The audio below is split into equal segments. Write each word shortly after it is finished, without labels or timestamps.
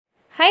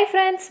Hi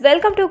friends,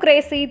 welcome to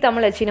Crazy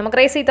Thamizhachi. நம்ம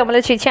Crazy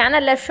Thamizhachi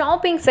சேனல்ல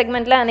shopping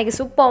செக்மெண்ட்ல அன்னைக்கு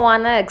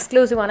சூப்பரான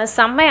எக்ஸ்க்ளூசிவான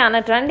செம்மையான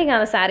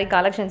ட்ரெண்டிங்கான saree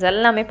கலெக்ஷன்ஸ்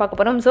எல்லாமே பார்க்க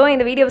போறோம். சோ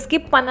இந்த வீடியோ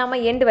ஸ்கிப் பண்ணாம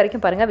எண்ட்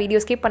வரைக்கும் பாருங்க. வீடியோ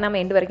ஸ்கிப் பண்ணாம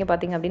எண்ட் வரைக்கும்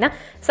பாத்தீங்க அப்படினா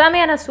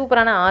செம்மையான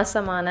சூப்பரான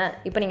ஆசமான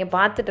இப்போ நீங்க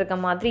பார்த்துட்டு இருக்க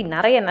மாதிரி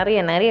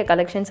நிறைய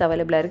கலெக்ஷன்ஸ்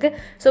அவேலபிளா இருக்கு.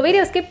 சோ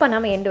வீடியோ ஸ்கிப்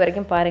பண்ணாம எண்ட்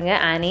வரைக்கும் பாருங்க.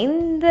 and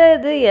இந்த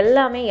இது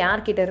எல்லாமே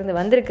யார் கிட்ட இருந்து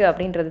வந்திருக்கு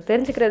அப்படின்றது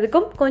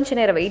தெரிஞ்சுக்கிறதுக்கும் கொஞ்ச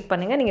நேரம் வெயிட்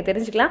பண்ணுங்க. நீங்க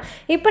தெரிஞ்சுக்கலாம்.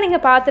 இப்போ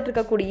நீங்க பார்த்துட்டு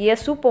இருக்க கூடிய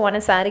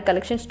சூப்பரான saree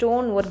collection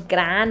stone work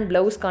grand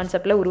blouse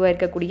கான்செப்ட்ல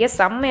உருவாயிருக்கக்கூடிய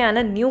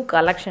செம்மையான நியூ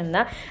கலெக்ஷன்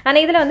தான். அண்ட்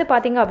இதில் வந்து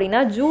பார்த்தீங்க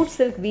அப்படின்னா Jude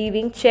silk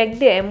weaving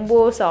checked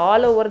EMBOSS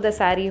all over the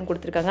சாரியும்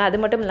கொடுத்துருக்காங்க. அது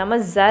மட்டும்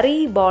இல்லாமல் ஜரி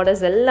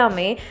பார்டர்ஸ்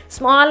எல்லாமே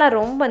ஸ்மாலாக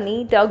ரொம்ப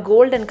நீட்டாக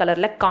கோல்டன்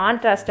கலரில்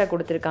கான்ட்ராஸ்டாக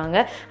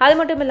கொடுத்துருக்காங்க. அது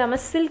மட்டும்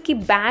இல்லாமல் silky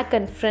back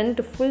and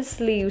front full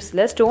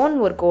ஸ்லீவ்ஸில் stone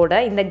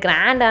ஒர்க்கோட இந்த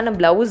கிராண்டான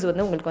ப்ளவுஸ்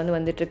வந்து உங்களுக்கு வந்து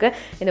வந்துட்டுருக்கு.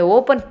 இந்த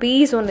ஓப்பன்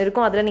பீஸ் ஒன்று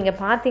இருக்கும். அதில் நீங்கள்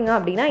பார்த்தீங்க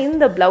அப்படின்னா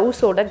இந்த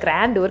ப்ளவுஸோட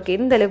கிராண்ட் ஒர்க்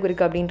எந்த அளவுக்கு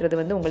இருக்குது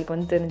அப்படின்றது வந்து உங்களுக்கு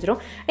வந்து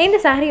தெரிஞ்சிடும். இந்த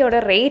சாரியோட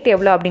ரேட்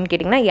எவ்வளோ அப்படின்னு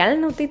கேட்டிங்கன்னா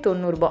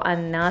 790 ரூபா.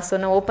 அண்ட் நான்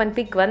சொன்ன ஓப்பன்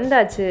பிக்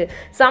வந்தாச்சு,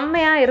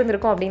 செம்மையாக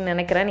இருந்திருக்கும் அப்படின்னு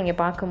நினைக்கிறேன். நீங்கள்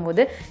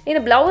பார்க்கும்போது இந்த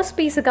ப்ளவுஸ்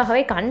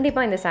பீஸுக்காகவே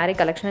கண்டிப்பாக இந்த சாரீ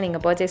கலெக்ஷனை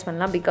நீங்கள் பர்ச்சேஸ்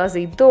பண்ணலாம். பிகாஸ்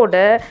இதோட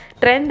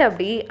ட்ரெண்ட்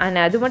அப்படி.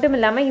 அண்ட் அது மட்டும்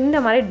இல்லாமல் இந்த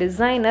மாதிரி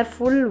டிசைனர்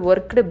ஃபுல்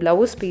ஒர்க்டு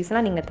ப்ளவுஸ்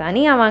பீஸ்லாம் நீங்கள்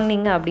தனியாக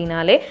வாங்கினீங்க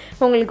அப்படின்னாலே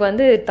உங்களுக்கு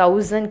வந்து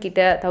 1000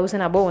 கிட்ட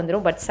 1000 அபோவ்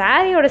வந்துடும். பட்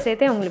சாரியோட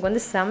சேர்த்தே உங்களுக்கு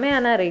வந்து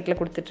செம்மையான ரேட்டில்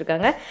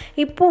கொடுத்துட்ருக்காங்க.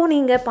 இப்போது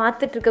நீங்கள்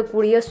பார்த்துட்டு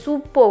இருக்கக்கூடிய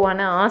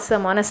சூப்பரான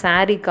ஆசமான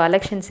சாரீ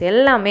கலெக்ஷன்ஸ்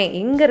எல்லாமே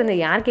எங்கேருந்து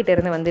யார்கிட்ட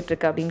இருந்து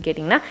வந்துட்டுருக்கு அப்படின்னு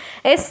கேட்டிங்கன்னா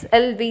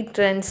SLV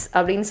trendz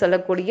அப்படின்னு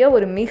சொல்லக்கூடிய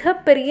ஒரு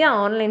மிகப்பெரிய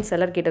ஆன்லைன்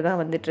செல்லர் கிட்ட தான்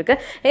வந்துட்டுருக்கு.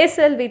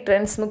 SLV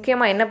trendz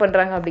முக்கியமாக என்ன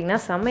பண்ணுறாங்க அப்படின்னா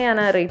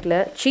செம்மையான ரேட்டில்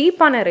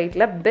சீப்பான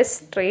ரேட்டில்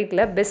பெஸ்ட்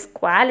ரேட்டில் பெஸ்ட்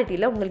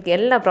குவாலிட்டியில் உங்களுக்கு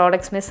எல்லா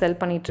ப்ராடக்ட்ஸுமே செல்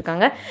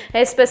பண்ணிகிட்ருக்காங்க.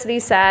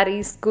 Especially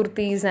saris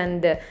kurtis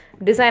and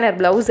designer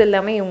blouse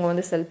எல்லாமே இவங்க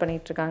வந்து செல்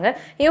பண்ணிகிட்ருக்காங்க.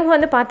 இவங்க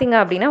வந்து பார்த்திங்க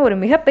அப்படின்னா ஒரு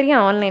மிகப்பெரிய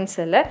ஆன்லைன்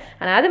செல்லர்.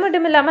 ஆனால் அது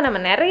மட்டும் இல்லாமல் நம்ம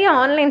நிறைய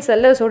ஆன்லைன்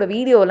செல்லர்ஸோட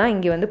வீடியோலாம்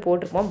இங்கே வந்து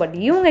போட்டிருப்போம். பட்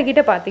இவங்க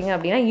கிட்ட பார்த்திங்க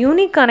அப்படின்னா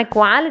யூனிக்கான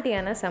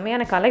குவாலிட்டியான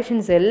செமையான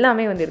கலெக்ஷன்ஸ்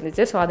எல்லாமே வந்து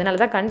இருந்துச்சு. ஸோ அதனால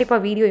தான் கண்டிப்பாக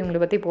வீடியோ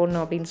இவங்களை பற்றி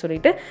போடணும் அப்படின்னு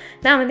சொல்லிட்டு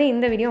நான் வந்து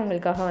இந்த வீடியோ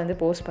உங்களுக்காக வந்து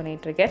போஸ்ட்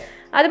பண்ணிகிட்ருக்கேன்.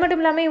 அது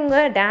மட்டும் இல்லாமல் இவங்க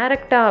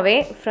டேரெக்டாகவே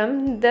ஃப்ரம்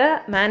த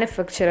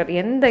மேனுஃபேக்சரர்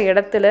எந்த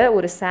இடத்துல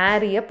ஒரு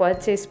சாரியை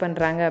பர்ச்சேஸ்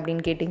பண்ணுறாங்க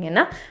அப்படின்னு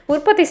கேட்டிங்கன்னா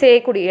உற்பத்தி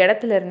செய்யக்கூடிய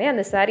இடத்துலேருந்தே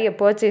அந்த சாரியை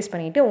பர்ச்சேஸ்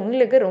பண்ணிவிட்டு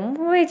உங்களுக்கு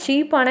ரொம்பவே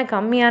சீப்பான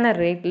கம்மியான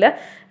ரேட்டில்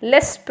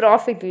லெஸ்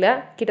ப்ராஃபிட்டில்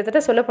கிட்டத்தட்ட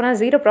சொல்லப்போனால்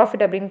 0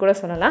 ப்ராஃபிட் அப்படின்னு கூட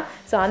சொல்லலாம்.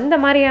 ஸோ அந்த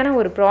மாதிரியான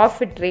ஒரு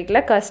ப்ராஃபிட் ரேட்டில்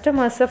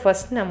கஸ்டமர்ஸை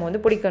ஃபஸ்ட் நம்ம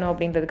வந்து பிடிக்கணும்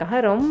அப்படின்றதுக்காக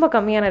ரொம்ப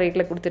கம்மியான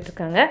ரேட்டில்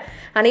கொடுத்துட்ருக்காங்க.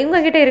 ஆனால்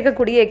இவங்ககிட்ட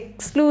இருக்கக்கூடிய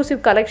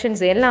எக்ஸ்க்ளூசிவ்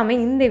கலெக்ஷன்ஸ் எல்லாமே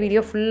இந்த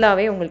வீடியோ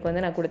ஃபுல்லாகவே உங்களுக்கு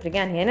வந்து நான்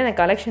கொடுத்துருக்கேன். அண்ட் என்னென்ன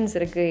கலெக்ஷன்ஸ்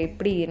இருக்குது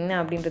எப்படி என்ன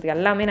அப்படின்றது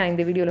எல்லாமே நான்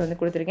இந்த வீடியோவில் வந்து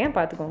கொடுத்துருக்கேன்,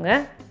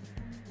 பார்த்துக்கோங்க.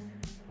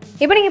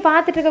 இப்போ நீங்கள்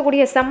பார்த்துட்டு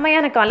இருக்கக்கூடிய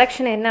செம்மையான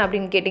கலெக்ஷன் என்ன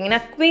அப்படின்னு கேட்டிங்கன்னா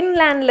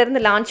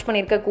குயின்லேண்ட்லேருந்து லான்ச்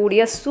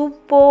பண்ணியிருக்கக்கூடிய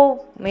சூப்பர்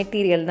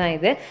மெட்டீரியல் தான்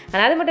இது.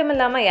 ஆனால் அது மட்டும்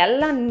இல்லாமல்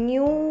எல்லாம்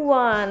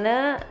நியூவான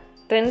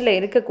ட்ரெண்டில்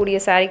இருக்கக்கூடிய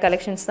சாரீ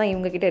கலெக்ஷன்ஸ் தான்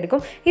இவங்ககிட்ட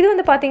இருக்கும். இது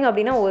வந்து பார்த்திங்க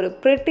அப்படின்னா ஒரு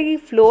pretty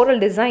floral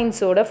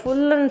டிசைன்ஸோட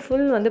full and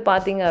full வந்து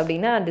பார்த்திங்க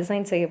அப்படின்னா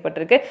டிசைன்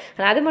செய்யப்பட்டிருக்கு.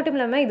 அது மட்டும்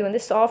இல்லாமல் இது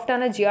வந்து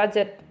சாஃப்டான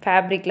ஜியார்ஜெட்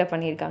ஃபேப்ரிக்கில்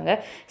பண்ணியிருக்காங்க.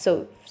 ஸோ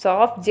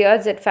சாஃப்ட்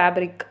ஜியார்ஜெட்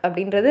ஃபேப்ரிக்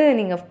அப்படின்றது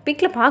நீங்கள்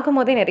பிக்கில் பார்க்கும்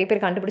போதே நிறைய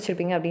பேர்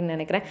கண்டுபிடிச்சிருப்பீங்க அப்படின்னு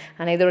நினைக்கிறேன்.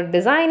 ஆனால் இதோட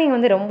டிசைனிங்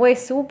வந்து ரொம்பவே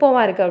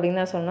சூப்பராக இருக்குது அப்படின்னு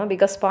தான் சொல்லணும்.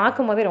 பிகாஸ்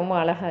பார்க்கும் போதே ரொம்ப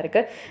அழகாக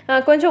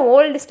இருக்குது. கொஞ்சம்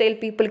ஓல்டு ஸ்டைல்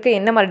பீப்புளுக்கு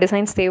என்ன மாதிரி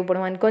டிசைன்ஸ்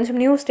தேவைப்படும் அண்ட் கொஞ்சம்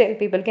நியூ ஸ்டைல்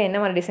பீப்புளுக்கு என்ன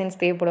மாதிரி டிசைன்ஸ்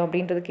தேவைப்படும்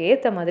அப்படின்றதுக்கு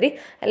ஏற்ற மாதிரி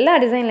எல்லா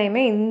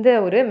டிசைன்லையுமே இந்த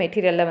ஒரு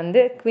மெட்டீரியலில் வந்து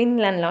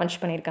குயின்லேண்ட் லான்ச்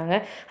பண்ணியிருக்காங்க.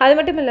 அது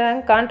மட்டும்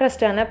இல்லாமல்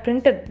கான்ட்ராஸ்டான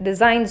பிரிண்டட்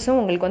டிசைன்ஸும்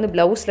உங்களுக்கு வந்து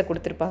ப்ளவுஸில்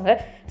கொடுத்துருப்பாங்க.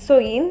 ஸோ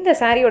இந்த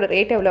சாரியோட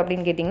ரேட் எவ்வளோ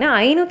அப்படின்னு கேட்டிங்கன்னா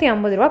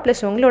 550 ரூபா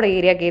ப்ளஸ் உங்களோட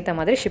ஏரியாவுக்கு ஏற்ற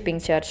மாதிரி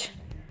ஷிப்பிங் சார்ஜ்.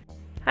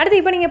 அடுத்து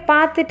இப்போ நீங்கள்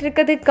பார்த்துட்டு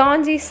இருக்கிறது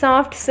காஞ்சி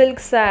soft silk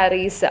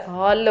saris.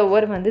 All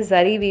over வந்து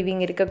ஜரி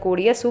வீவிங்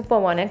இருக்கக்கூடிய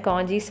சூப்பரான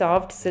காஞ்சி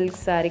சாஃப்ட் சில்க்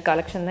சாரீ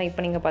கலெக்ஷன் தான்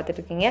இப்போ நீங்கள்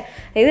பார்த்துட்ருக்கீங்க.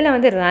 இதில்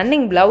வந்து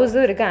ரன்னிங்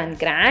ப்ளவுஸும் இருக்குது அண்ட்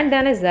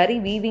கிராண்டான ஜரி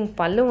வீவிங்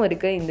பல்லும்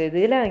இருக்குது. இந்த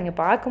இதில் நீங்கள்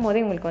பார்க்கும்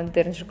போதே உங்களுக்கு வந்து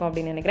தெரிஞ்சிருக்கும்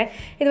அப்படின்னு நினைக்கிறேன்.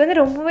 இது வந்து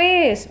ரொம்பவே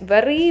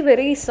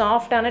வெரி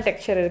சாஃப்டான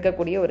டெக்ஸ்சர்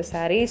இருக்கக்கூடிய ஒரு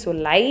சாரீ. ஸோ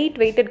லைட்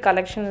வெயிட்டட்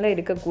கலெக்ஷனில்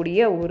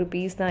இருக்கக்கூடிய ஒரு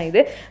பீஸ் தான்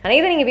இது. ஆனால்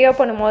இதை நீங்கள் வியர்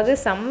பண்ணும்போது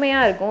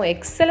செம்மையாக இருக்கும்.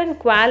 எக்ஸலண்ட்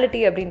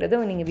குவாலிட்டி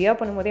அப்படின்றது நீங்கள்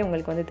வியர் பண்ணும்போதே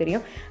உங்களுக்கு வந்து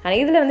தெரியும். அண்ட்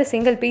இதில் வந்து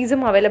சிங்கிள்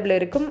பீஸும் அவைலபிள்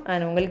இருக்கும்.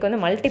 அண்ட் உங்களுக்கு வந்து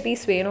மல்டி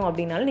பீஸ் வேணும்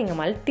அப்படின்னாலும் நீங்கள்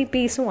மல்டி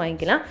பீஸும்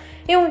வாங்கிக்கலாம்.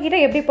 இவங்ககிட்ட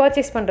எப்படி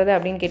பர்ச்சேஸ் பண்ணுறது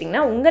அப்படின்னு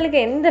கேட்டிங்கன்னா உங்களுக்கு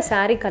எந்த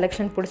சாரீ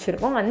கலெக்ஷன்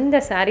பிடிச்சிருக்கோம் அந்த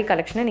சாரீ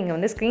கலெக்ஷனை நீங்கள்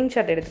வந்து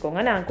ஸ்க்ரீன்ஷாட்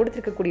எடுத்துக்கோங்க. நான்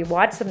கொடுத்துருக்கக்கூடிய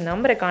வாட்ஸ்அப்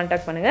நம்பரை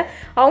கான்டாக்ட் பண்ணுங்கள்.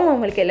 அவங்க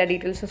உங்களுக்கு எல்லா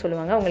டீட்டெயில்ஸும்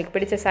சொல்லுவாங்க. உங்களுக்கு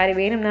பிடிச்ச சாரீ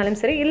வேணும்னாலும்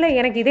சரி, இல்லை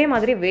எனக்கு இதே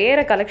மாதிரி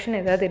வேறு கலெக்ஷன்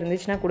ஏதாவது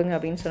இருந்துச்சுன்னா கொடுங்க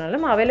அப்படின்னு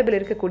சொன்னாலும் அவைலபிள்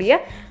இருக்கக்கூடிய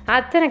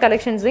அத்தனை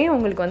கலெக்ஷன்ஸையும்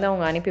உங்களுக்கு வந்து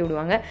அவங்க அனுப்பி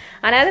விடுவாங்க.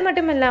 ஆனால் அது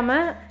மட்டும்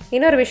இல்லாமல்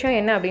இன்னொரு விஷயம்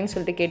என்ன அப்படின்னு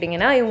சொல்லிட்டு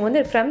கேட்டிங்கன்னா இவங்க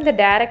வந்து ஃப்ரம் த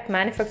டைரக்ட்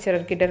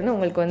மேனுஃபேக்சரர் கிட்டேருந்து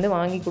உங்களுக்கு வந்து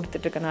வாங்கி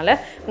கொடுத்துட்ருக்கனால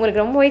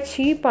உங்களுக்கு ரொம்பவே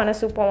சீப்பான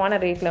சூப்பரான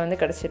ரேட்டில் வந்து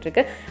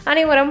கிடச்சிட்ருக்கு.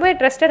 ஆனால் இவங்க ரொம்பவே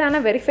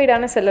ட்ரஸ்டடான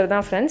வெரிஃபைடான செல்லர்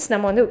தான் ஃப்ரெண்ட்ஸ்.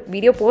 நம்ம வந்து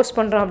வீடியோ போஸ்ட்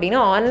பண்ணுறோம் அப்படின்னா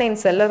ஆன்லைன்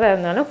செல்லராக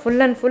இருந்தாலும்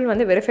ஃபுல் அண்ட் ஃபுல்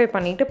வந்து வெரிஃபை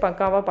பண்ணிவிட்டு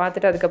பக்காவாக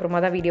பார்த்துட்டு அதுக்கப்புறமா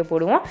தான் வீடியோ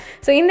போடுவோம்.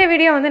 ஸோ இந்த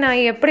வீடியோ வந்து நான்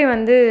எப்படி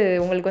வந்து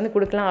உங்களுக்கு வந்து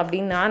கொடுக்கலாம்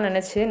அப்படின்னு நான்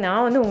நினச்சி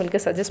நான் வந்து உங்களுக்கு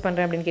சஜஸ்ட்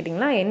பண்ணுறேன் அப்படின்னு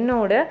கேட்டிங்கன்னா,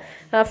 என்னோட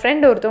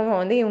ஃப்ரெண்ட் ஒருத்தவங்க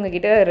வந்து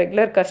இவங்ககிட்ட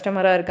ரெகுலர்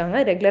கஸ்டமராக இருக்காங்க,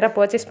 ரெகுலராக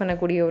பர்ச்சேஸ்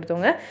பண்ணக்கூடிய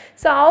ஒருத்தவங்க.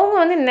 ஸோ அவங்க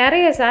வந்து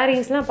நிறைய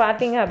சாரீஸ்லாம்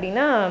பார்த்தீங்க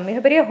அப்படின்னா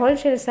மிகப்பெரிய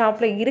ஹோல்சேல்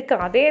ஷாப்பில் இருக்க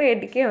அதே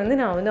ரேட்டுக்கே வந்து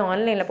நான் வந்து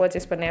ஆன்லைனில்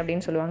பர்ச்சேஸ் பண்ணேன்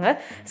அப்படின்னு சொல்லுவாங்க.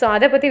 ஸோ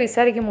அதை பற்றி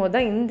விசாரிக்கும் போது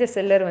தான் இந்த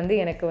செல்லர் வந்து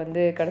எனக்கு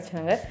வந்து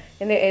கிடச்சாங்க.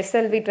 இந்த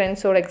எஸ்எல்வி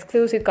ட்ரெண்ட்ஸோட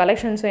எக்ஸ்க்ளூசிவ்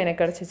கலெக்ஷன்ஸும்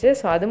எனக்கு கிடச்சிச்சு.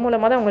 ஸோ அது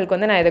மூலமாக தான் உங்களுக்கு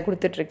வந்து நான் இதை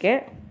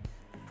கொடுத்துட்ருக்கேன்.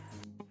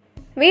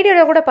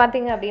 வீடியோவில் கூட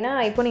பார்த்தீங்க அப்படின்னா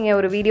இப்போ நீங்கள்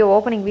ஒரு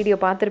ஓப்பனிங் வீடியோ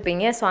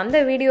பார்த்துருப்பீங்க. ஸோ அந்த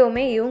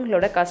வீடியோவுமே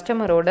இவங்களோட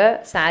கஸ்டமரோட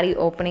சாரீ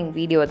ஓப்பனிங்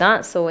வீடியோ தான்.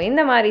 ஸோ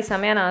இந்த மாதிரி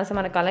செமையான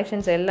ஆசமான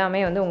கலெக்ஷன்ஸ்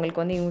எல்லாமே வந்து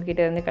உங்களுக்கு வந்து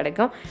இவங்ககிட்ட இருந்து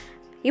கிடைக்கும்.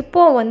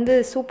 இப்போது வந்து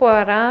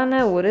சூப்பரான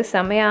ஒரு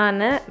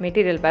செமையான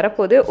மெட்டீரியல்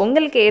வரப்போது.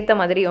 உங்களுக்கு ஏற்ற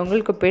மாதிரி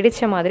உங்களுக்கு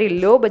பிடிச்ச மாதிரி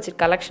லோ பட்ஜெட்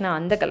கலெக்ஷனாக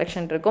அந்த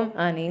கலெக்ஷன் இருக்கும்.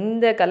 அண்ட்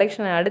இந்த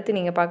கலெக்ஷனை அடுத்து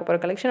நீங்கள் பார்க்க போகிற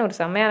கலெக்ஷன் ஒரு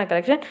செமையான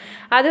கலெக்ஷன்.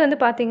 அது வந்து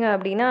பார்த்தீங்க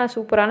அப்படின்னா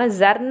சூப்பரான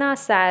ஜர்னா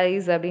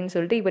சாரீஸ் அப்படின்னு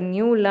சொல்லிட்டு இப்போ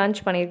நியூ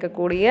லான்ச்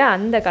பண்ணியிருக்கக்கூடிய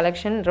அந்த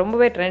கலெக்ஷன்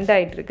ரொம்பவே ட்ரெண்ட்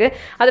ஆகிட்டுருக்கு.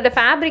 அதோட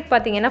ஃபேப்ரிக்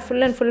பார்த்தீங்கன்னா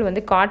ஃபுல் அண்ட் ஃபுல்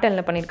வந்து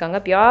காட்டனில் பண்ணியிருக்காங்க.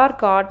 பியூர்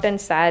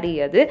காட்டன் சாரீ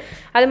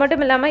அது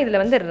மட்டும் இல்லாமல்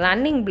இதில் வந்து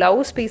ரன்னிங்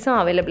ப்ளவுஸ் பீஸும்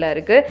அவைலபிளாக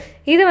இருக்குது.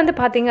 இது வந்து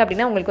பார்த்தீங்க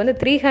அப்படின்னா உங்களுக்கு வந்து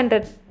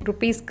 300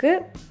 rupees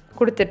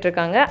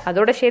கொடுத்துட்ருக்காங்க.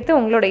 அதோட சேர்த்து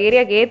உங்களோட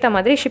ஏரியாவுக்கு ஏற்ற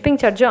மாதிரி ஷிப்பிங்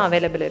சார்ஜும்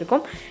அவைலபிள்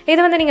இருக்கும். இதை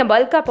வந்து நீங்கள்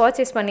பல்காக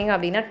பர்ச்சேஸ் பண்ணிங்க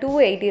அப்படின்னா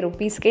 280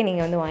 rupeesக்கே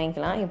நீங்கள் வந்து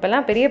வாங்கிக்கலாம்.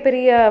 இப்போல்லாம் பெரிய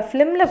பெரிய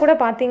ஃபிலிமில் கூட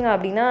பார்த்தீங்க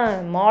அப்படின்னா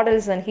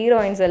மாடல்ஸ் அண்ட்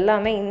ஹீரோயின்ஸ்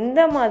எல்லாமே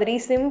இந்த மாதிரி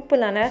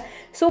சிம்பிளான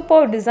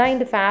சூப்பர்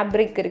டிசைன்டு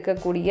ஃபேப்ரிக்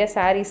இருக்கக்கூடிய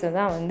சாரீஸை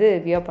தான் வந்து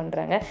வியர்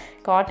பண்ணுறாங்க.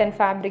 காட்டன்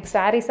ஃபேப்ரிக்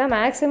சாரீஸ் தான்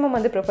மேக்ஸிமம்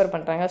வந்து ப்ரிஃபர்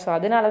பண்ணுறாங்க. ஸோ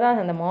அதனால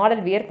தான் அந்த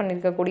மாடல் வியர்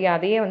பண்ணியிருக்கக்கூடிய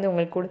அதையே வந்து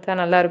உங்களுக்கு கொடுத்தா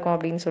நல்லாயிருக்கும்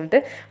அப்படின்னு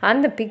சொல்லிட்டு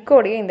அந்த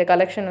பிக்கோடைய இந்த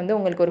கலெக்ஷன் வந்து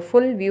உங்களுக்கு ஒரு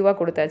ஃபுல் வியூவாக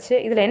கொடுத்தாச்சு.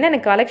 இதில் என்னென்ன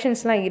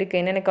கலெக்ஷன்ஸ்லாம் இருக்குது,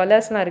 என்னென்ன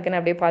கலர்ஸ்லாம் இருக்குன்னு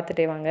அப்படியே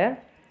பார்த்துட்டே வாங்க.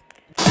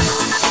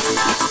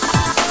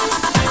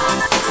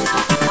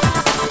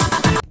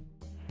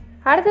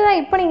 அடுத்ததான்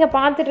இப்போ நீங்கள்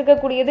பார்த்துட்டு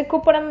இருக்கக்கூடியது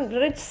Kuppadam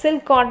rich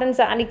silk cotton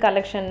sari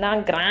collection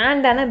தான்.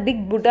 கிராண்டான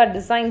பிக் புட்டா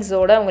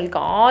டிசைன்ஸோட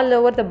உங்களுக்கு ஆல்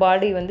ஓவர் த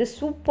பாடி வந்து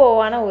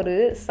சூப்பரான ஒரு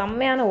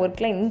செம்மையான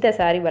ஒர்க்கில் இந்த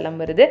சாரீ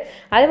வலம் வருது.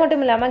 அது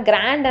மட்டும் இல்லாமல்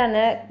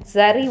கிராண்டான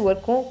ஜரி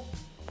ஒர்க்கும்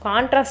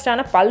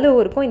கான்ட்ராஸ்டான பல்லு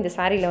ஒர்க்கும் இந்த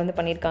சாரியில் வந்து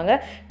பண்ணியிருக்காங்க.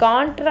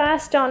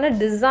 கான்ட்ராஸ்டான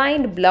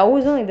டிசைன்டு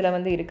ப்ளவுஸும் இதில்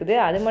வந்து இருக்குது.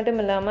 அது மட்டும்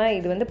இல்லாமல்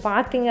இது வந்து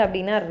பார்த்தீங்க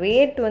அப்படின்னா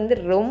ரேட் வந்து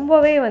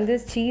ரொம்பவே வந்து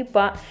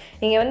சீப்பாக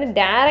நீங்கள் வந்து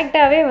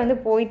டேரெக்டாகவே வந்து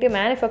போயிட்டு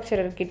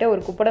மேனுஃபேக்சரர்கிட்ட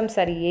ஒரு குப்படம்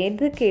சாரி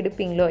எதுக்கு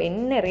எடுப்பீங்களோ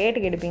என்ன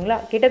ரேட்டுக்கு எடுப்பீங்களோ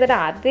கிட்டத்தட்ட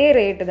அதே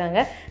ரேட்டு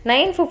தாங்க.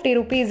 950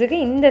 rupeesக்கு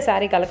இந்த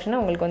சாரீ கலெக்ஷனை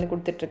உங்களுக்கு வந்து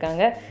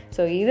கொடுத்துட்ருக்காங்க.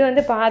 ஸோ இது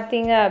வந்து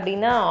பார்த்தீங்க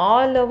அப்படின்னா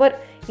ஆல் ஓவர்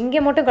இங்கே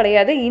மட்டும்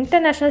கிடையாது,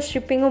 இன்டர்நேஷ்னல்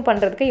ஷிப்பிங்கும்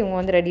பண்ணுறதுக்கு இவங்க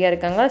வந்து ரெடியாக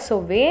இருக்காங்க. ஸோ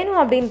வேணும்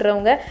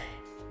அப்படின்றவங்க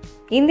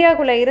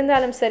இந்தியாவுக்குள்ளே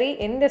இருந்தாலும் சரி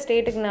எந்த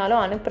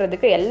ஸ்டேட்டுக்குனாலும்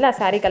அனுப்புறதுக்கு எல்லா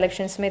சாரீ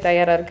கலெக்ஷன்ஸுமே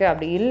தயாராக இருக்குது.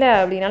 அப்படி இல்லை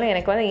அப்படின்னாலும்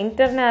எனக்கு வந்து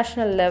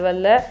இன்டர்நேஷ்னல்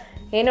லெவலில்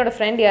என்னோடய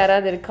ஃப்ரெண்ட்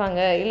யாராவது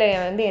இருக்காங்க, இல்லை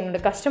வந்து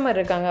என்னோடய கஸ்டமர்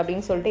இருக்காங்க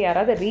அப்படின்னு சொல்லிட்டு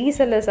யாராவது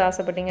ரீசெல்லர்ஸ்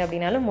ஆசைப்பட்டீங்க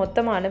அப்படின்னாலும்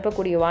மொத்தமாக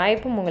அனுப்பக்கூடிய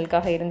வாய்ப்பும்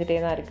உங்களுக்காக இருந்துகிட்டே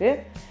தான் இருக்குது.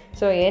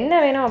 ஸோ என்ன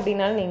வேணும்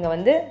அப்படின்னாலும் நீங்கள்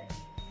வந்து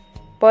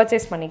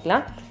பர்ச்சேஸ்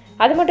பண்ணிக்கலாம்.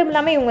 அது மட்டும்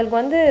இல்லாமல் இவங்களுக்கு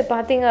வந்து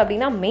பார்த்தீங்க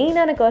அப்படின்னா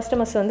மெயினான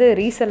கஸ்டமர்ஸ் வந்து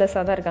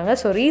ரீசெல்லர்ஸாக தான் இருக்காங்க.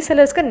 ஸோ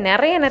ரீசெல்லர்ஸ்க்கு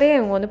நிறைய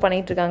இவங்க வந்து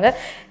பண்ணிகிட்ருக்காங்க.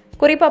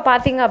 குறிப்பாக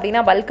பார்த்தீங்க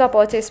அப்படின்னா பல்காக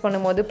பர்ச்சேஸ்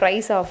பண்ணும்போது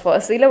ப்ரைஸ்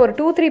ஆஃபர்ஸ், இல்லை ஒரு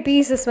 2-3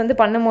 பீசஸ் வந்து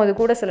பண்ணும்போது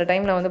கூட சில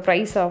டைமில் வந்து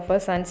ப்ரைஸ்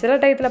ஆஃபர்ஸ் அண்ட் சில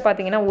டைத்தில்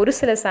பார்த்தீங்கன்னா ஒரு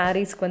சில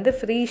சாரீஸ்க்கு வந்து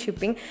ஃப்ரீ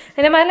ஷிப்பிங்,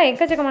 இந்த மாதிரிலாம்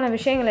எக்கச்சக்கமான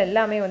விஷயங்கள்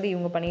எல்லாமே வந்து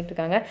இவங்க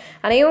பண்ணிகிட்ருக்காங்க.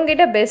 ஆனால்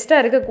இவங்ககிட்ட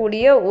பெஸ்ட்டாக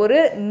இருக்கக்கூடிய ஒரு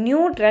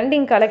நியூ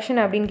ட்ரெண்டிங் கலெக்ஷன்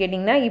அப்படின்னு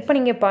கேட்டிங்கன்னா இப்போ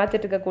நீங்கள்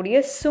பார்த்துட்டு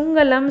இருக்கக்கூடிய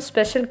சுங்கலம்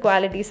ஸ்பெஷல்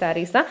குவாலிட்டி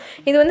சாரீஸ் தான்.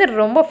 இது வந்து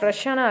ரொம்ப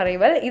ஃப்ரெஷ்ஷான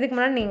அரைவல். இதுக்கு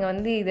முன்னாடி நீங்கள்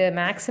வந்து இது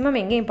மேக்ஸிமம்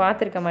எங்கேயும்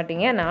பார்த்துருக்க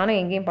மாட்டீங்க, நானும்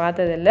எங்கேயும்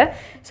பார்த்ததில்லை.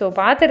 ஸோ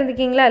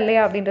பார்த்துருந்துக்கிங்களா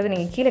இல்லையா அப்படின்றது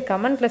நீங்கள் கீழே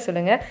கமெண்ட்டில்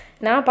சொல்லுங்கள்.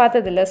 நான்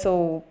பார்த்ததில்லை. ஸோ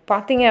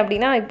பார்த்தீங்க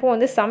அப்படின்னா இப்போது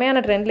வந்து செமையான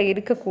ட்ரெண்டில்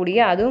இருக்கக்கூடிய,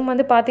 அதுவும்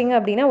வந்து பார்த்தீங்க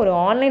அப்படின்னா ஒரு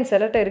ஆன்லைன்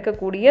செலர்ட்ட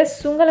இருக்கக்கூடிய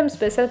சுங்கலம்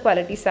ஸ்பெஷல்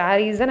குவாலிட்டி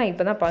சாரீஸை நான்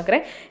இப்போ தான்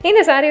பார்க்குறேன்.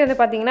 இந்த சாரீ வந்து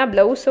பார்த்தீங்கன்னா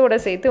ப்ளவுஸோடு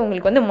சேர்த்து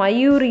உங்களுக்கு வந்து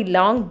மயூரி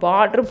லாங்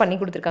பார்டரும் பண்ணி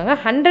கொடுத்துருக்காங்க.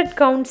 100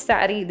 count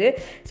சாரீ இது.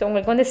 ஸோ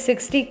உங்களுக்கு வந்து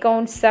 60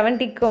 count,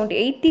 70 count,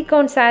 80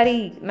 count sari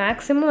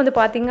maximum வந்து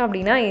பார்த்தீங்க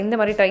அப்படின்னா இந்த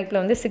மாதிரி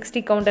டைப்பில் வந்து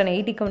 60 count and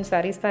 80 count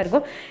சாரீஸ் தான்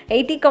இருக்கும்.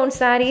 80 count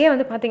சாரியே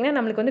வந்து பார்த்தீங்கன்னா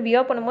நம்மளுக்கு வந்து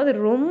வியர் பண்ணும்போது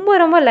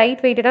ரொம்ப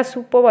லைட் வெயிட்டடாக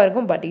சூப்பராக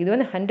இருக்கும். பட் இது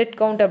வந்து 100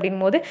 count அப்படின்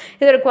போது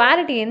இதோட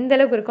குவாலிட்டி எந்த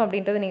அளவுக்கு இருக்கும்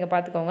அப்படின்றத நீங்கள்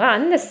பார்த்துக்கோங்க.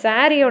 அந்த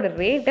சாரியோட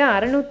ரேட்டு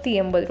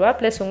 680 ரூபா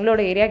ப்ளஸ் உங்களோட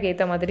ஏரியாவுக்கு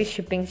ஏற்ற மாதிரி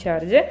ஷிப்பிங்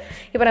சார்ஜ்.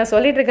 இப்போ நான்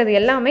சொல்லிட்டு இருக்கிறது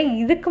எல்லாமே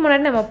இதுக்கு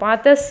முன்னாடி நம்ம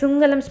பார்த்த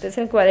சுங்கலம்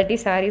ஸ்பெஷல் குவாலிட்டி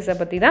சாரீஸை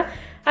பற்றி தான்.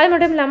 அது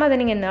மட்டும் இல்லாமல் அதை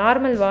நீங்கள்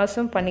நார்மல்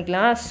வாஷும்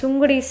பண்ணிக்கலாம்.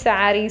 சுங்குடி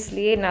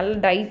சாரீஸ்லேயே நல்லா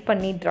ட்ரை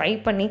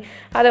பண்ணி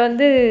அதை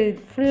வந்து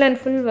ஃபுல் அண்ட்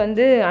ஃபுல்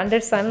வந்து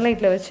அண்டர்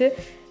சன்லைட்டில் வச்சு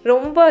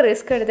ரொம்ப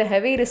ரிஸ்க் எடுத்து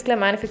ஹெவி ரிஸ்கில்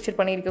மேனுஃபேக்சர்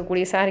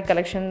பண்ணியிருக்கக்கூடிய சாரீ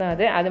கலெக்ஷன்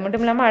தான் அது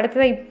மட்டும் இல்லாமல்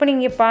அடுத்ததாக இப்போ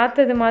நீங்கள்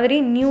பார்த்தது மாதிரி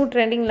new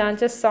trending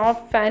launches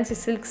soft fancy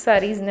silk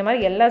saris இந்த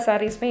மாதிரி எல்லா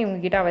சாரீஸுமே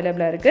இவங்ககிட்ட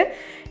அவைலபிளாக இருக்குது.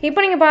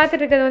 இப்போ நீங்கள்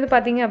பார்த்துட்டு இருக்கிறது வந்து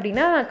பார்த்தீங்க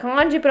அப்படின்னா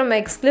காஞ்சிபுரம்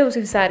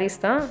எக்ஸ்க்ளூசிவ்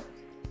சாரீஸ் தான்.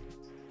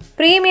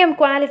 Premium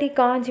quality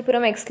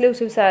Kanchipuram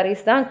exclusive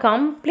saris தான்.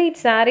 கம்ப்ளீட்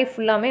சாரீ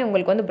ஃபுல்லாமே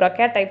உங்களுக்கு வந்து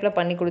ப்ரொக்கேட் டைப்பில்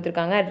பண்ணி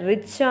கொடுத்துருக்காங்க.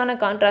 ரிச்சான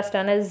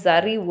கான்ட்ராஸ்டான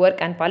ஜரி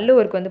ஒர்க் அண்ட் பல்லு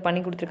ஒர்க் வந்து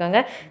பண்ணி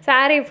கொடுத்துருக்காங்க.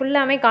 சாரீ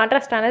ஃபுல்லாமே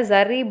கான்ட்ராஸ்டான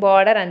ஜரி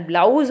பார்டர் அண்ட்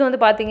ப்ளவுஸ்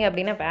வந்து பார்த்தீங்க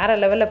அப்படின்னா வேறு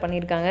லெவலில்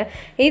பண்ணியிருக்காங்க.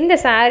 இந்த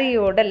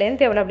சாரியோட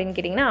லென்த் எவ்வளோ அப்படின்னு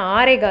கேட்டிங்கன்னா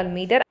 6.25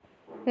 மீட்டர்,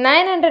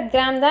 900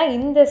 கிராம் தான்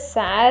இந்த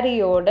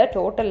சாரியோட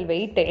டோட்டல்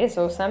வெயிட்டே.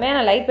 ஸோ செமையான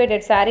லைட்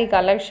வெயிட்டட் சாரீ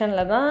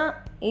கலெக்ஷனில் தான்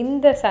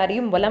இந்த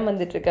சாரியும் வலம்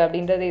வந்துட்டுருக்கு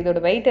அப்படின்றது இதோட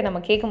வெயிட்டை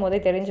நம்ம கேட்கும் போதே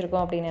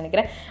தெரிஞ்சிருக்கோம் அப்படின்னு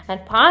நினைக்கிறேன்.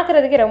 அண்ட்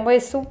பார்க்குறதுக்கே ரொம்பவே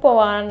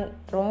சூப்பரான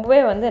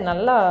ரொம்பவே வந்து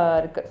நல்லா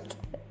இருக்குது.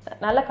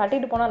 நல்லா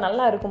கட்டிட்டு போனால்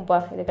நல்லா இருக்கும்ப்பா,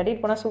 இதை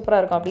கட்டிட்டு போனால் சூப்பராக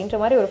இருக்கும் அப்படின்ற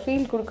மாதிரி ஒரு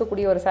ஃபீல்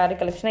கொடுக்கக்கூடிய ஒரு சாரீ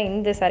கலெக்ஷனாக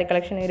இந்த சாரீ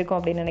கலெக்ஷன் இருக்கும்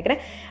அப்படின்னு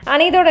நினைக்கிறேன்.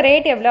 ஆனால் இதோட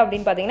ரேட் எவ்வளோ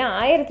அப்படின்னு பார்த்தீங்கன்னா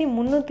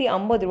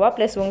 1350 ரூபா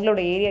ப்ளஸ் உங்களோட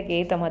ஏரியாவுக்கு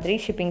ஏற்ற மாதிரி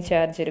ஷிப்பிங்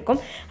சார்ஜ்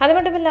இருக்கும். அது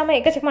மட்டும் இல்லாமல்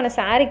எக்கச்சக்கமான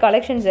சாரீ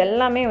கலெக்ஷன்ஸ்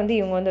எல்லாமே வந்து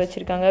இவங்க வந்து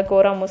வச்சுருக்காங்க.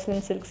 கோரா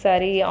முஸ்லிம் silk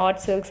sari,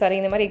 art silk sari,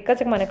 இந்த மாதிரி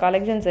எக்கச்சக்கமான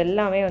கலெக்ஷன்ஸ்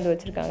எல்லாமே வந்து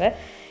வச்சுருக்காங்க.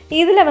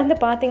 இதில் வந்து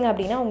பார்த்திங்க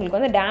அப்படின்னா உங்களுக்கு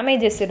வந்து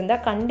டேமேஜஸ்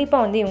இருந்தால்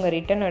கண்டிப்பாக வந்து இவங்க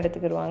ரிட்டன்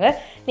எடுத்துக்கிடுவாங்க.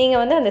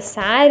 நீங்கள் வந்து அந்த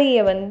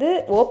சாரியை வந்து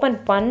ஓப்பன்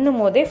பண்ணும்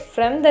போதே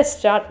ஃப்ரம் த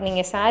ஸ்டார்ட்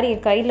நீங்கள் சாரியை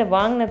கையில்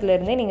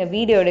வாங்கினதுலேருந்தே நீங்கள்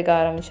வீடியோ எடுக்க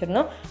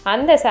ஆரம்பிச்சிடணும்.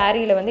 அந்த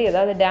சாரியில் வந்து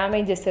ஏதாவது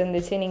டேமேஜஸ்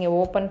இருந்துச்சு நீங்கள்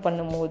ஓப்பன்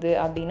பண்ணும்போது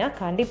அப்படின்னா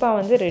கண்டிப்பாக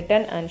வந்து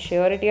ரிட்டன் அண்ட்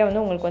ஷியூரிட்டியாக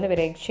வந்து உங்களுக்கு வந்து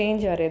வேறு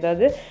எக்ஸ்சேஞ்ச் வேறு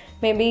ஏதாவது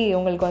மேபி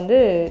உங்களுக்கு வந்து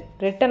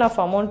ரிட்டன் ஆஃப்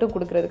அமௌண்ட்டும்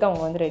கொடுக்குறதுக்கு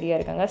அவங்க வந்து ரெடியாக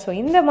இருக்காங்க. ஸோ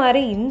இந்த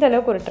மாதிரி இந்த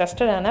அளவுக்கு ஒரு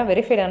ட்ரஸ்டடான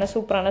வெரிஃபைடான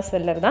சூப்பரான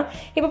செல்லர் தான்.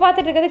 இப்போ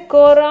பார்த்துட்டு இருக்கிறது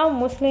கோரா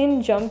முஸ்லிம்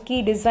ஜம்கி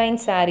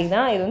டிசைன் சாரீ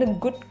தான். இது வந்து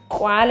good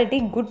quality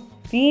good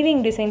weaving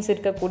designs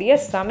இருக்கக்கூடிய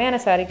செமையான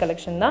சாரீ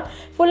கலெக்ஷன் தான்.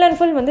 ஃபுல் அண்ட்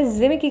ஃபுல் வந்து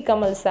ஜிமிக்கி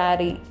கமல்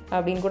சாரீ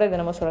அப்படின்னு கூட இதை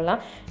நம்ம சொல்லலாம்.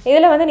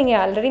 இதில் வந்து நீங்கள்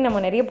ஆல்ரெடி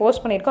நம்ம நிறைய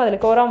போஸ்ட் பண்ணியிருக்கோம்.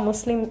 அதில் கோரா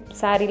முஸ்லீம்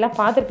சாரீலாம்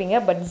பார்த்துருப்பீங்க.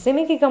 பட்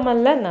ஜிமிக்கி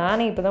கமலில்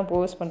நானே இப்போ தான்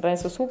போஸ்ட் பண்ணுறேன்.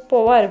 ஸோ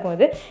சூப்பராக இருக்கும்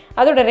அது.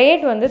 அதோட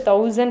ரேட் வந்து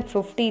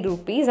 1050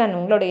 ரூபீஸ் அண்ட்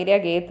உங்களோட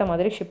ஏரியாவுக்கு ஏற்ற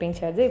மாதிரி ஷிப்பிங்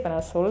சார்ஜ். இப்போ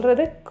நான்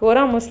சொல்கிறது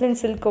கோரா முஸ்லிம்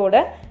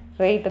சில்கோட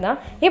ரேட்டு தான்.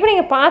 இப்போ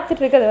நீங்கள்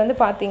பார்த்துட்டு இருக்கிறது வந்து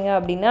பார்த்தீங்க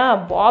அப்படின்னா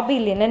பாபி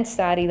லினன்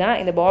சாரீ தான்.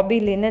 இந்த பாபி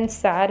லினன்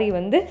சாரீ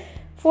வந்து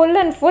full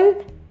and full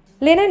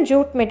linen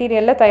Jude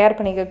மெட்டீரியலில் தயார்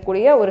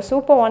பண்ணிக்கக்கூடிய ஒரு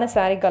சூப்பரான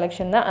சாரீ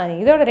கலெக்ஷன் தான். அண்ட்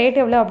இதோட ரேட்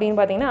எவ்வளோ அப்படின்னு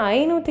பார்த்தீங்கன்னா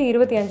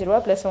 525 ரூபா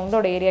ப்ளஸ்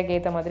உங்களோட ஏரியாவுக்கு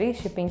ஏற்ற மாதிரி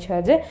ஷிப்பிங்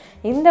சார்ஜ்.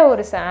 இந்த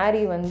ஒரு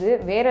சாரீ வந்து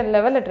வேறு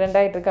லெவலில் ட்ரெண்ட்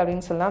ஆகிட்டு இருக்கு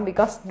அப்படின்னு சொல்லலாம்.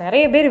 பிகாஸ்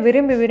நிறைய பேர்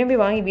விரும்பி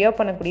வாங்கி வியர்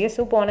பண்ணக்கூடிய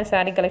சூப்பரான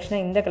சாரீ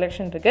கலெக்ஷனாக இந்த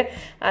கலெக்ஷன் இருக்குது.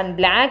 அண்ட்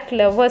பிளாக்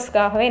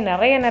லவ்வர்ஸ்க்காகவே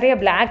நிறைய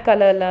பிளாக்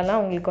கலர்லலாம்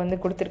உங்களுக்கு வந்து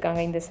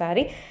கொடுத்துருக்காங்க இந்த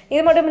சாரீ.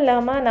 இது மட்டும்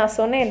இல்லாமல் நான்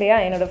சொன்னேன் இல்லையா,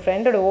 என்னோடய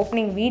ஃப்ரெண்டோட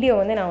ஓப்பனிங் வீடியோ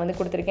வந்து நான் வந்து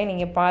கொடுத்துருக்கேன்,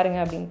 நீங்கள்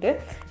பாருங்கள் அப்படின்ட்டு.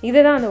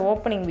 இதுதான் அந்த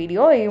ஓப்பனிங்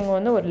வீடியோ. இவங்க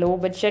வந்து ஒரு லோ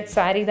பட்ஜெட்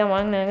சாரீ தான்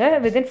வாங்கினாங்க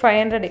வித்தின்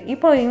 500.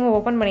 இப்போ இவங்க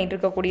ஓப்பன் பண்ணிட்டு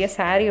இருக்கக்கூடிய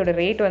சாரியோட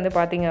ரேட் வந்து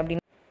பார்த்தீங்க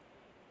அப்படின்னா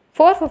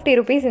 450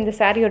 ரூபீஸ் இந்த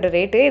சாரியோட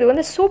ரேட்டு. இது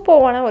வந்து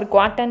சூப்பரான ஒரு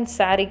காட்டன்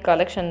சாரீ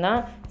கலெக்ஷன்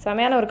தான்.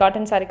 செமையான ஒரு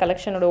காட்டன் சாரீ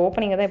கலெக்ஷனோட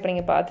ஓப்பனிங்கை தான் இப்போ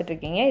நீங்கள்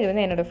பார்த்துட்ருக்கீங்க. இது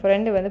வந்து என்னோடய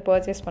ஃப்ரெண்டு வந்து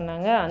பர்ச்சேஸ்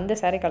பண்ணாங்க, அந்த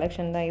சாரீ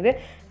கலெக்ஷன் தான் இது.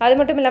 அது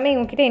மட்டும் இல்லாமல்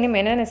இவங்ககிட்ட இன்னும்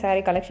என்னென்ன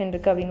சாரீ கலெக்ஷன்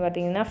இருக்குது அப்படின்னு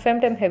பார்த்தீங்கன்னா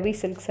ஃபெம்டம் ஹெவி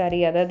சில்க் சாரீ,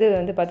 அதாவது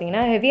வந்து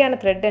பார்த்தீங்கன்னா ஹெவியான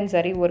thread and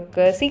sari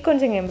work,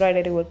 sequencing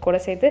embroidery work கூட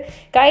சேர்த்து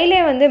கையிலே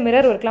வந்து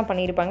மிரர் ஒர்க்லாம்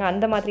பண்ணியிருப்பாங்க.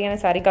 அந்த மாதிரியான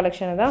சாரீ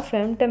கலெக்ஷனை தான்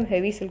ஃபெம்டம்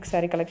ஹெவி சில்க்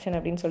சாரீ கலெக்ஷன்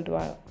அப்படின்னு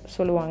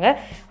சொல்லுவாங்க.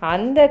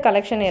 அந்த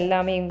கலெக்ஷன்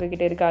எல்லாமே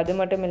இவங்ககிட்ட இருக்குது. அது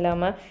மட்டும்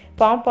இல்லாமல்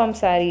பாம்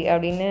சாரீ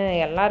அப்படின்னு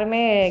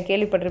எல்லாருமே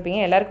கேள்விப்பட்டிருப்பீங்க.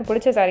 எல்லாருக்கும்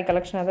பிடிச்ச சாரீ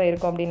கலெக்ஷனாக தான்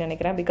இருக்கும் அப்படின்னு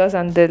நினைக்கிறேன். பிகாஸ்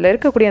அதில்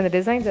இருக்கக்கூடிய அந்த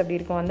டிசைன்ஸ் அப்படி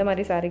இருக்கும். அந்த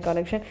மாதிரி சாரீ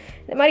கலெக்ஷன்,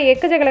 இந்த மாதிரி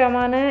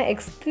எக்கச்சக்கமான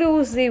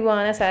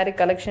எக்ஸ்க்ளூசிவான சாரீ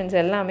கலெக்ஷன்ஸ்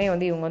எல்லாமே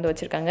வந்து இவங்க வந்து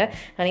வச்சுருக்காங்க.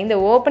 அண்ட் இந்த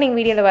ஓப்பனிங்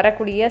வீடியோவில்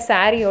வரக்கூடிய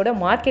சாரியோட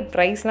மார்க்கெட்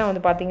ப்ரைஸ்லாம்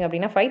வந்து பார்த்திங்க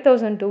அப்படின்னா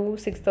 5000 to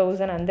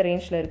 6000 அந்த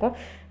ரேஞ்சில் இருக்கும்.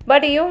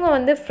 பட் இவங்க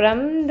வந்து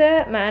ஃப்ரம் த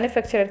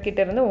மேனுஃபேக்சரர்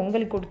கிட்ட இருந்து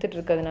உங்களுக்கு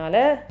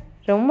கொடுத்துட்ருக்கிறதுனால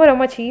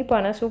ரொம்ப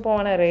சீப்பான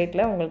சூப்பரான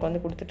ரேட்டில் உங்களுக்கு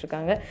வந்து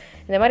கொடுத்துட்ருக்காங்க.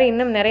 இந்த மாதிரி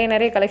இன்னும்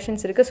நிறைய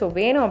கலெக்ஷன்ஸ் இருக்குது. ஸோ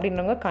வேணும்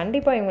அப்படின்றவங்க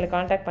கண்டிப்பாக இவங்களை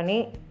காண்டாக்ட் பண்ணி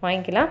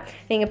வாங்கிக்கலாம்.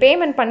 நீங்கள்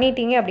பேமெண்ட்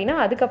பண்ணிட்டீங்க அப்படின்னா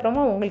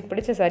அதுக்கப்புறமா உங்களுக்கு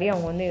பிடிச்ச சாரியை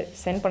அவங்க வந்து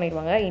சென்ட்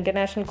பண்ணிடுவாங்க.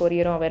 இன்டர்நேஷ்னல்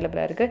கொரியரும்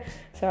அவைலபிளாக இருக்குது.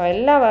 ஸோ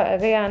எல்லா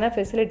வகையான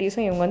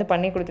ஃபெசிலிட்டிஸும் இவங்க வந்து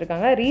பண்ணி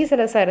கொடுத்துருக்காங்க.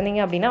 ரீசெலர்ஸாக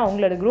இருந்தீங்க அப்படின்னா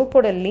அவங்களோட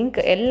குரூப்போட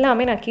லிங்க்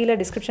எல்லாமே நான் கீழே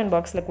டிஸ்கிரிப்ஷன்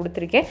பாக்ஸில்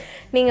கொடுத்துருக்கேன்.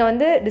 நீங்கள்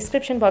வந்து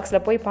டிஸ்கிரிப்ஷன்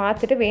பாக்ஸில் போய்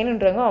பார்த்துட்டு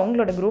வேணுன்றவங்க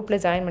அவங்களோட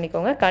குரூப்பில் ஜாயின்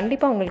பண்ணிக்கோங்க.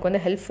 கண்டிப்பாக உங்களுக்கு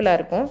வந்து ஹெல்ப்ஃபுல்லாக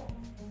இருக்கும்.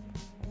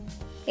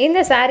 இந்த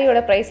சாரியோட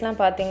ப்ரைஸ்லாம்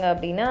பார்த்தீங்க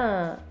அப்படின்னா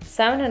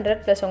 700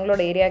 ப்ளஸ்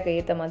உங்களோட ஏரியாவுக்கு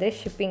ஏற்ற மாதிரி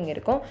ஷிப்பிங்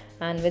இருக்கும்.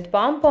 அண்ட் வித்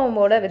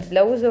பாம்போட வித்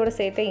ப்ளவுஸோடு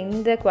சேர்த்து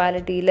இந்த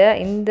குவாலிட்டியில்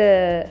இந்த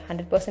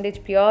 100%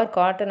 பியூர்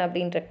காட்டன்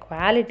அப்படின்ற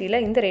குவாலிட்டியில்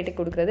இந்த ரேட்டுக்கு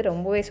கொடுக்குறது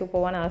ரொம்பவே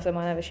சூப்பரான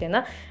ஆசமான விஷயம்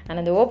தான்.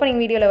 அண்ட் அந்த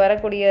ஓப்பனிங் வீடியோவில்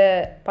வரக்கூடிய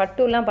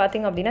பட்டுலாம்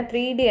பார்த்திங்க அப்படின்னா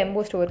 3D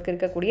எம்போஸ்ட் ஒர்க்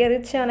இருக்கக்கூடிய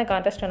ரிச்சான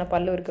கான்ட்ராஸ்டான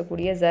பல்லு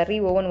இருக்கக்கூடிய ஜரி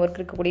ஓவன் ஒர்க்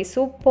இருக்கக்கூடிய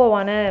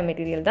சூப்பரான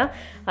மெட்டீரியல் தான்.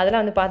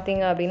 அதெல்லாம் வந்து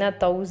பார்த்திங்க அப்படின்னா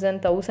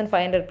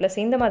 1500 ப்ளஸ்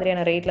இந்த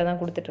மாதிரியான ரேட்டில்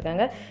தான்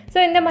கொடுத்துட்ருக்காங்க. ஸோ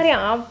இந்த மாதிரி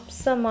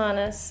ஆப்சமான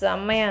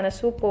செம்மையான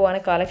சூப்பரான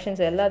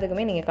கலெக்ஷன்ஸ்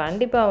எல்லாத்துக்குமே நீங்கள்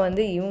கண்டிப்பாக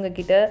வந்து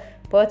இவங்கக்கிட்ட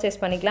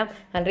பர்ச்சேஸ் பண்ணிக்கலாம்.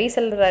 அண்ட்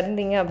ரீசெல்லராக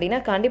இருந்தீங்க அப்படின்னா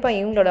கண்டிப்பாக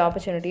இவங்களோட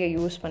ஆப்பர்ச்சுனிட்டியை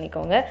யூஸ்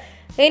பண்ணிக்கோங்க.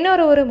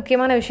 ஒரு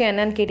முக்கியமான விஷயம்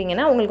என்னன்னு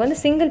கேட்டிங்கன்னா, உங்களுக்கு வந்து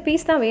சிங்கிள்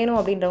பீஸ் தான் வேணும்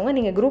அப்படின்றவங்க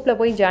நீங்கள் குரூப்பில்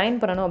போய் ஜாயின்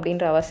பண்ணணும்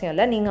அப்படின்ற அவசியம்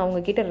இல்லை. நீங்கள்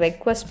அவங்கக்கிட்ட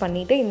ரெக்வஸ்ட்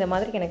பண்ணிவிட்டு இந்த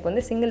மாதிரி எனக்கு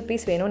வந்து சிங்கிள்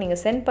பீஸ் வேணும், நீங்கள்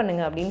சென்ட்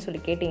பண்ணுங்கள் அப்படின்னு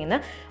சொல்லி கேட்டிங்கன்னா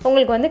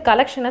உங்களுக்கு வந்து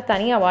கலெக்ஷனை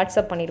தனியாக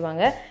வாட்ஸ்அப்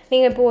பண்ணிடுவாங்க.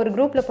 நீங்கள் இப்போ ஒரு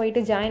குரூப்பில்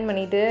போயிட்டு ஜாயின்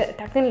பண்ணிவிட்டு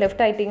டக்குன்னு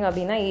லெஃப்ட் ஆகிட்டிங்க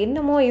அப்படின்னா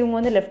என்னமோ இவங்க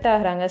வந்து லெஃப்ட்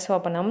ஆகிறாங்க, ஸோ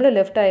அப்போ நம்மளும்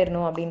லெஃப்ட்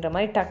ஆயிடணும் அப்படின்ற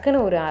மாதிரி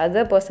டக்குன்னு ஒரு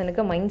அதர்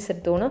பர்சனுக்கு மைண்ட்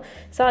செட் தோணும்.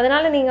 ஸோ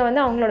அதனால் நீங்கள்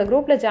வந்து அவங்களோட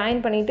குரூப்பில்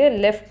ஜாயின் பண்ணிவிட்டு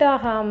லெஃப்ட்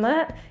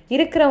ஆகாமல்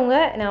இருக்கிறவங்க,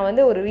 நான்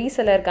வந்து ஒரு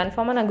ரீசெல்லர்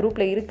கன்ஃபார்மாக நான்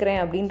குரூப்பில் இருக்கிறேன்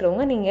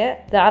அப்படின்றவங்க நீங்கள்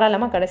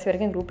தாராளமாக கடைசி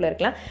வரைக்கும் குரூப்பில்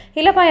இருக்கலாம்.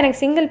 இல்லைப்பா எனக்கு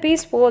சிங்கிள்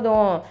பீஸ்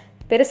போதும்,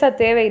 பெருசாக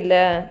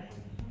தேவையில்லை,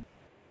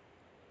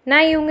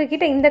 நான்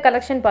இவங்கக்கிட்ட இந்த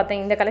கலெக்ஷன்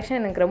பார்த்தேன், இந்த கலெக்ஷன்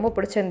எனக்கு ரொம்ப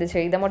பிடிச்சிருந்துச்சு,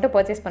 இதை மட்டும்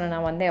பர்ச்சேஸ் பண்ண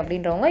நான் வந்தேன்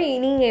அப்படின்றவங்க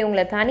நீங்கள்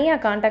இவங்களை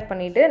தனியாக காண்டாக்ட்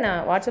பண்ணிவிட்டு,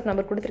 நான் வாட்ஸ்அப்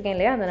நம்பர் கொடுத்துருக்கேன்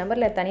இல்லையா, அந்த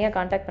நம்பரில் தனியாக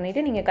காண்டாக்ட்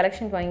பண்ணிவிட்டு நீங்கள்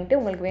கலெக்ஷன் வாங்கிட்டு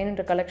உங்களுக்கு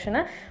வேணுன்ற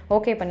கலெக்ஷனை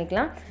ஓகே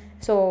பண்ணிக்கலாம்.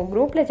 ஸோ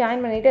குரூப்பில்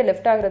ஜாயின் பண்ணிவிட்டு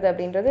லெஃப்ட் ஆகுறது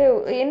அப்படின்றது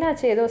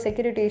என்னாச்சு, ஏதோ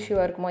செக்யூரிட்டி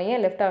இஷ்யூவாக இருக்குமோ,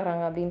 ஏன் லெஃப்ட்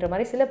ஆகுறாங்க அப்படின்ற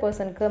மாதிரி சில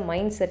பர்சனுக்கு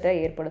மைண்ட் செட்டை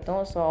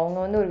ஏற்படுத்தும். ஸோ அவங்க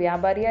வந்து ஒரு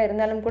வியாபாரியாக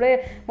இருந்தாலும் கூட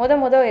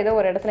ஏதோ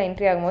ஒரு இடத்துல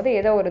என்ட்ரி ஆகும்போது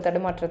ஏதோ ஒரு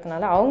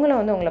தடுமாற்றத்தினால அவங்களும்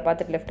வந்து உங்களை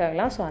பார்த்துட்டு லெஃப்ட்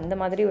ஆகலாம். ஸோ அந்த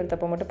மாதிரி ஒரு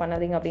தப்பை மட்டும்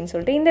பண்ணாதீங்க அப்படின்னு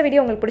சொல்லிட்டு இந்த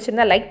வீடியோ உங்களுக்கு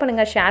பிடிச்சிருந்தா லைக்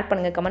பண்ணுங்கள், ஷேர்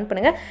பண்ணுங்கள், கமெண்ட்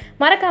பண்ணுங்கள்.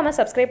 மறக்காமல்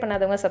சப்ஸ்கிரைப்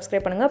பண்ணாதவங்க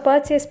சப்ஸ்கிரைப் பண்ணுங்கள்.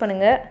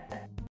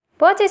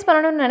 பர்ச்சேஸ்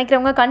பண்ணணும்னு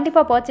நினைக்கிறவங்க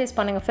கண்டிப்பாக பர்ச்சேஸ்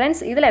பண்ணுங்கள்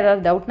ஃப்ரெண்ட்ஸ். இதில்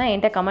ஏதாவது டவுட்னா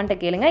என்கிட்ட கமெண்ட்டை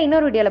கேளுங்க.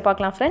 இன்னொரு வீடியோவில்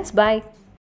பார்க்கலாம் ஃப்ரெண்ட்ஸ். பாய்.